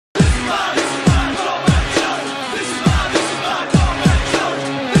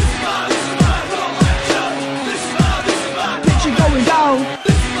Picture going down.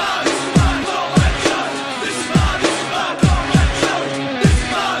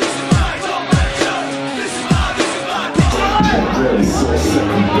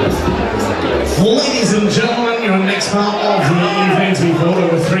 Ladies and gentlemen, your next part of the evening to be fought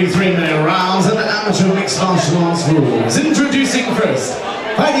over 3 3-minute rounds and amateur mixed martial arts rules. Introducing first,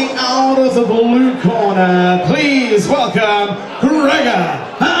 fighting out of the blue corner, please welcome Gregor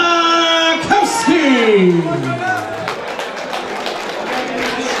Bakowski.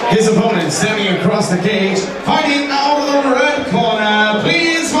 His opponent standing across the cage, fighting out of the red corner,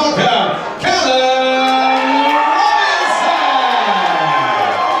 please welcome Callum.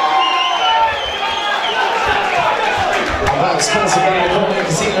 Sponsored by the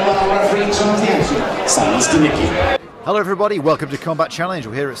Casino referee Hello everybody, welcome to Combat Challenge.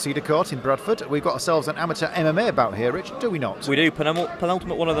 We're here at Cedar Court in Bradford. We've got ourselves an amateur MMA bout here, Rich, do we not? We do,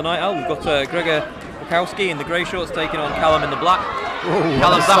 penultimate one of the night out. We've got Gregor Bakowski in the grey shorts taking on Callum in the black. Ooh,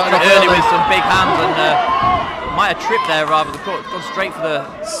 Callum's out early with some big hands and might have tripped there rather than gone straight for the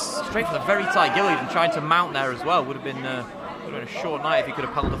very tight gillies and trying to mount there as well. Would have been a short night if he could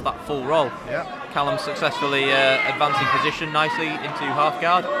have pulled off that full roll. Yeah. Callum successfully advancing position nicely into half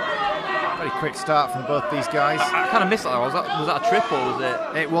guard. Very quick start from both these guys. I kind of missed that. Was that a trip or was it?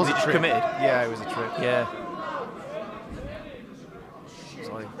 It was a trip. Committed? Yeah, it was a trip. Yeah.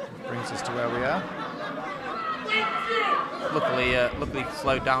 So it brings us to where we are. Luckily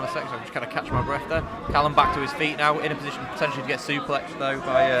slowed down a second, so I'm just kind of catch my breath there. Callum back to his feet now, in a position potentially to get suplexed though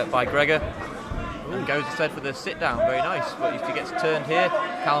by Gregor. And goes instead for the sit down, very nice. But if he gets turned here,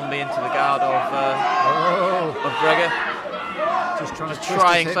 Callum be into the guard of Gregor. Just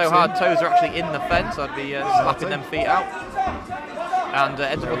trying so hard, toes are actually in the fence. I'd be slapping them feet out. And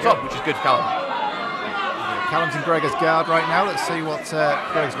ends up on top, which is good for Callum. Callum's in Gregor's guard right now. Let's see what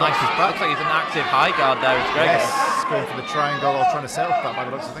Gregor's nice. back. Looks like he's an active high guard there. It's Gregor. Yes, going for the triangle or trying to set up that by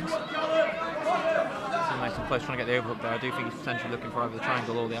the looks of things. Nice and close trying to get the overhook there. I do think he's potentially looking for either the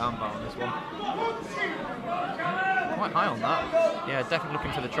triangle or the armbar on this one. Quite high on that. Yeah, definitely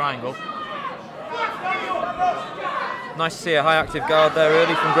looking for the triangle. Nice to see a high active guard there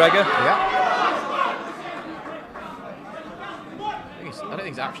early from Gregor. Yeah. I don't think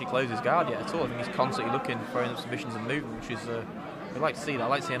he's actually closed his guard yet at all. I think he's constantly looking, throwing up submissions and moving, which is we like to see that. I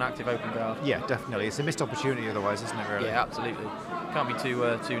like to see an active open guard. Yeah, definitely. It's a missed opportunity otherwise, isn't it, really? Yeah, absolutely. Can't be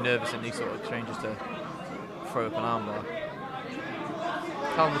too nervous in these sort of exchanges to throw up an armbar.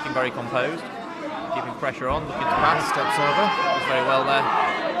 Callum looking very composed, keeping pressure on, looking to pass. Steps over. Does very well there.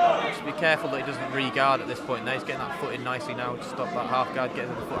 Just be careful that he doesn't re-guard at this point now. He's getting that foot in nicely now to stop that half guard,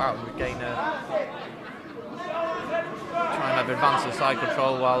 getting the foot out and regain try and have advanced side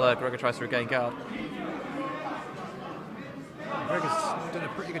control while Gregor tries to regain guard. Gregor's done a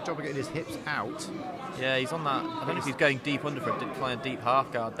pretty good job of getting his hips out. Yeah, he's on that. I don't know if he's going deep under for playing a deep half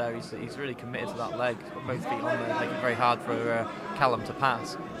guard there. He's really committed to that leg. He's got both feet on there, making it very hard for Callum to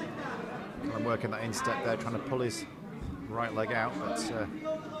pass. Callum working that instep there, trying to pull his right leg out, but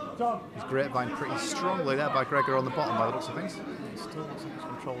his grapevine pretty strongly there by Gregor on the bottom by the looks of things. He still looks like he's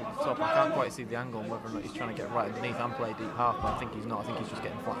control at the top. I can't quite see the angle on whether or not he's trying to get right underneath and play deep half, but I think he's not. I think he's just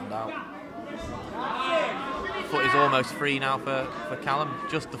getting flattened out. Foot is almost free now for Callum.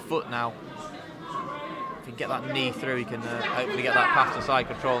 Just the foot now. If he can get that knee through, he can hopefully get that past the side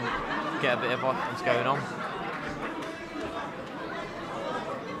control and get a bit of what's going on.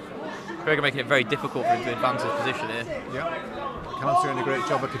 Gregor making it very difficult for him to advance his position here. Yeah. Callum's doing a great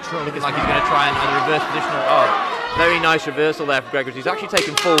job of controlling. Looking like he's going to try and either reverse positional. Oh, very nice reversal there for Gregor. He's actually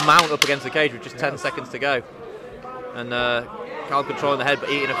taken full mount up against the cage with just 10 seconds to go. And Callum controlling the head but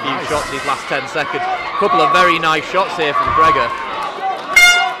eating a few shots these last 10 seconds. A couple of very nice shots here from Gregor.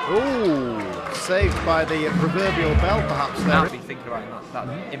 Ooh, saved by the proverbial bell perhaps there. Can't be thinking about that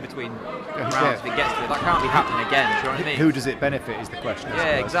in between rounds if it gets to it. That can't be happening again, do you know what I mean? Who does it benefit is the question.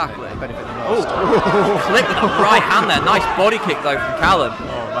 Yeah, exactly. Benefit the most. Clip with that right hand there. Nice body kick though from Callum.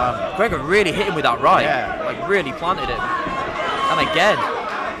 Oh man. Gregor really hit him with that right. Yeah. Like really planted him. And again,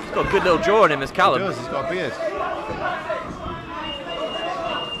 he's got a good little jaw on him as Callum. He does, he's got a beard.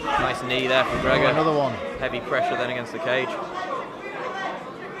 Nice knee there from Gregor. Oh, another one. Heavy pressure then against the cage.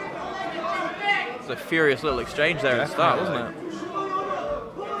 It's a furious little exchange there at the start, wasn't it?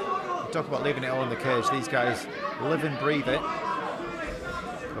 Talk about leaving it all in the cage. These guys live and breathe it.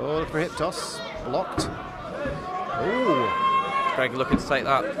 Oh, look for hip toss. Blocked. Oh. Greg looking to take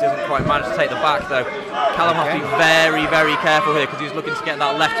that. Doesn't quite manage to take the back though. Callum has to be very, very careful here because he's looking to get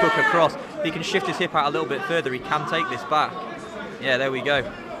that left hook across. If he can shift his hip out a little bit further, he can take this back. Yeah, there we go.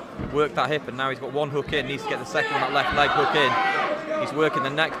 worked that hip, and now he's got one hook in, needs to get the second one, that left leg hook in. He's working the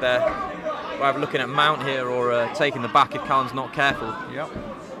neck there, either looking at mount here or taking the back if Callum's not careful. Yep.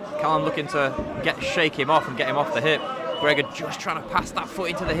 Callum looking to shake him off and get him off the hip. Gregor just trying to pass that foot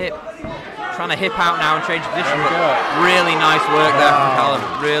into the hip. Trying to hip out now and change position. Really nice work there from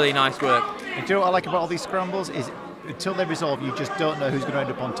Callum. Really nice work. And do you know what I like about all these scrambles is until they resolve, you just don't know who's going to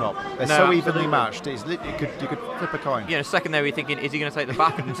end up on top. They're so evenly matched. You could flip a coin. Yeah, a second there, you're thinking, is he going to take the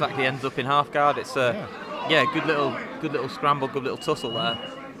back, and it actually ends up in half guard. It's yeah, good little scramble, good little tussle there.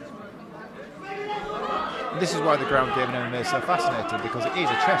 And this is why the ground game in MMA is so fascinating, because it is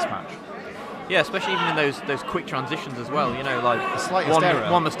a chess match. Yeah, especially even in those quick transitions as well. You know, like the slightest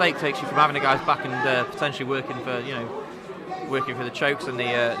error. One mistake takes you from having a guy's back and potentially working for the chokes and the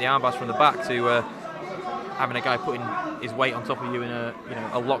armbars from the back to having a guy putting his weight on top of you in a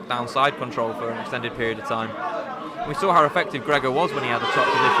lockdown side control for an extended period of time. We saw how effective Gregor was when he had the top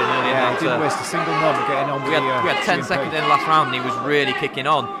position earlier. Yeah, he didn't waste a single moment getting on with we had 10 seconds in the last round, and he was really kicking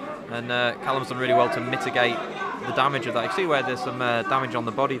on. And Callum's done really well to mitigate the damage of that. You see where there's some damage on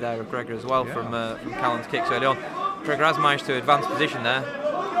the body there of Gregor as well from Callum's kicks early on. Gregor has managed to advance position there.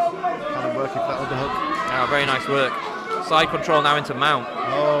 Callum working for that underhook. Oh, very nice work. Side control now into mount.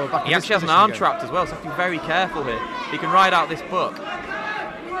 Oh, back he actually has an arm trapped as well, so have to be very careful here. He can ride out this book.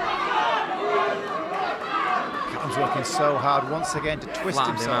 Callum's working so hard once again to twist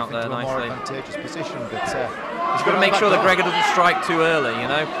himself into a more advantageous position, but he's got to make sure that Gregor doesn't strike too early. You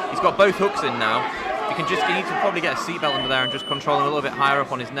know, he's got both hooks in now. He needs to probably get a seatbelt under there and just control him a little bit higher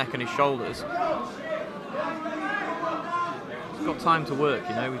up on his neck and his shoulders. He's got time to work.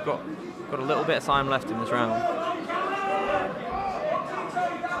 You know, we've got a little bit of time left in this round.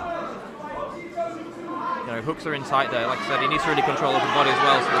 You know, hooks are in tight there. Like I said, he needs to really control upper body as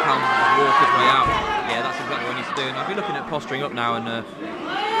well, so the Callum can walk his way out. Yeah, that's exactly what he needs to do. And I'll be looking at posturing up now and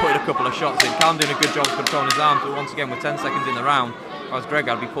putting a couple of shots in. Callum doing a good job of controlling his arms, but once again with 10 seconds in the round, if I was Greg,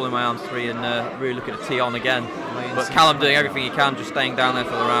 I'd be pulling my arms free and really looking to tee on again. But Callum doing everything he can, just staying down there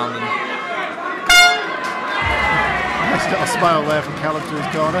for the round. And nice little smile there from Callum to his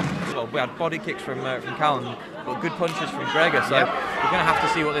corner. Well, we had body kicks from Callum, but good punches from Gregor. So we're going to have to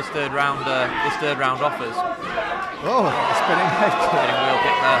see what this third round offers. Oh, a spinning head kick. Spinning wheel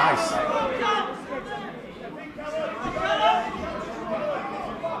kick there. Nice.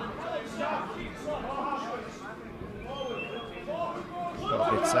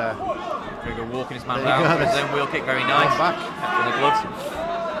 It's Gregor walking his man down for his own wheel kick, very nice. Back from the gloves.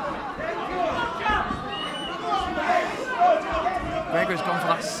 Gregor's gone for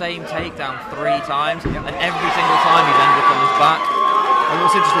that same takedown 3 times, and every single time he's ended up on his back. And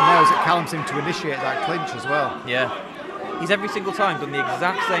what's interesting now is that Callum seemed to initiate that clinch as well. Yeah, he's every single time done the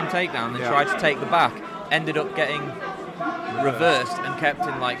exact same takedown and tried to take the back, ended up getting reversed and kept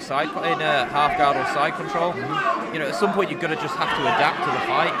in like half guard or side control. You know, at some point you're going to just have to adapt to the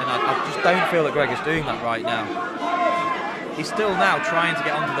fight, and I just don't feel that Gregor's doing that right now. He's still now trying to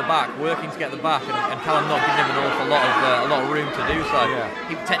get onto the back, working to get the back, and Callum not giving him an awful lot of room to do so.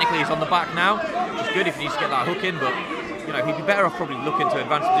 Technically he's on the back now, which is good if he needs to get that hook in, but you know, he'd be better off probably looking to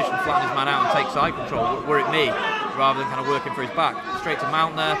advance position, flatten his man out and take side control, were it me, rather than kind of working for his back. Straight to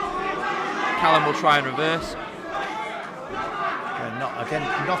mount there. Callum will try and reverse.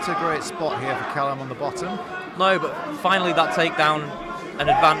 Not a great spot here for Callum on the bottom. No, but finally that takedown and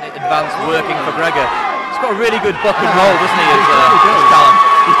advance working for Gregor. He's got a really good buck and roll, doesn't he, as Callum?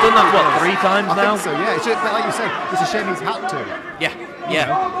 He's done that, what, 3 times now? I think so, yeah. It's just, like you say, it's a shame he's had to. Yeah.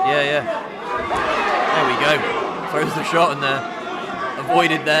 There we go. Throws the shot and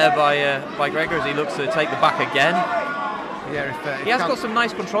avoided there by Gregor as he looks to take the back again. Yeah, he has got some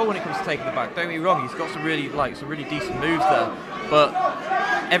nice control when it comes to taking the back. Don't get me wrong, he's got some really decent moves there. But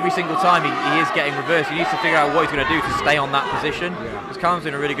every single time he is getting reversed. He needs to figure out what he's going to do to stay on that position. Because Callum's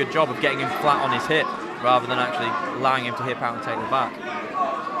doing a really good job of getting him flat on his hip, rather than actually allowing him to hip out and take the back.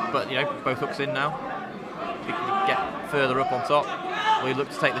 But you know, both hooks in now. If he can get further up on top, will he look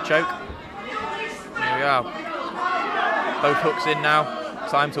to take the choke? Here we are. Both hooks in now.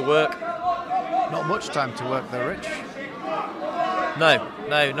 Time to work. Not much time to work though, Rich. No,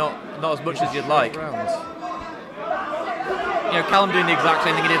 not as much as you'd like. You know, Callum doing the exact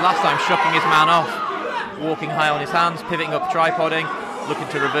same thing he did last time, shucking his man off, walking high on his hands, pivoting up, tripoding, looking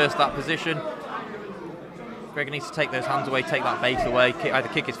to reverse that position. Gregor needs to take those hands away, take that base away, either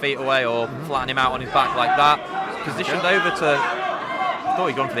kick his feet away or flatten him out on his back like that. Positioned over to... I thought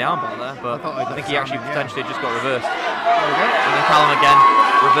he'd gone for the armbar there, but I think he actually potentially just got reversed. There we go. And then Callum again,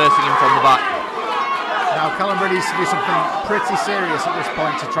 reversing him from the back. Now Callum really needs to do something pretty serious at this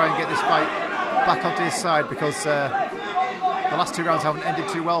point to try and get this fight back onto his side, because the last 2 rounds haven't ended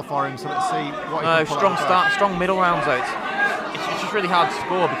too well for him, so let's see what he can pull strong out. start, strong middle rounds though. It's just really hard to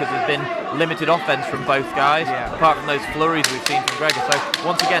score because there's been limited offense from both guys, apart from those flurries we've seen from Gregor. So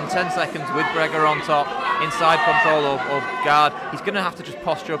once again, 10 seconds with Gregor on top, inside control or guard. He's going to have to just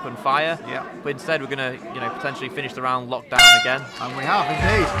posture up and fire. But instead, we're going to, potentially finish the round locked down again. And we have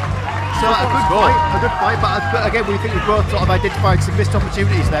indeed. So a good fight. But again, we think we both sort of identified some missed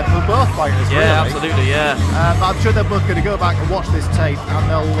opportunities there for both fighters. Yeah, really. absolutely. Yeah. But I'm sure they're both going to go back and watch this tape, and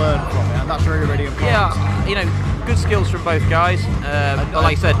they'll learn from it, and that's really, really important. Yeah, good skills from both guys. Like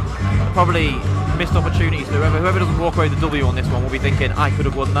I said, probably missed opportunities. Whoever doesn't walk away with the W on this one will be thinking, I could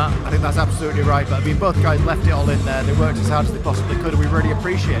have won that. I think that's absolutely right. But I mean, both guys left it all in there. They worked as hard as they possibly could, and we really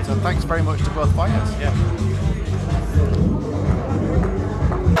appreciate it. So thanks very much to both fighters. Yeah.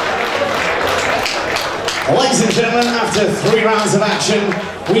 Ladies and gentlemen, after 3 rounds of action,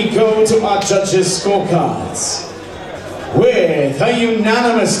 we go to our judges' scorecards. With a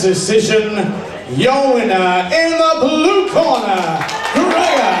unanimous decision, your winner in the blue corner,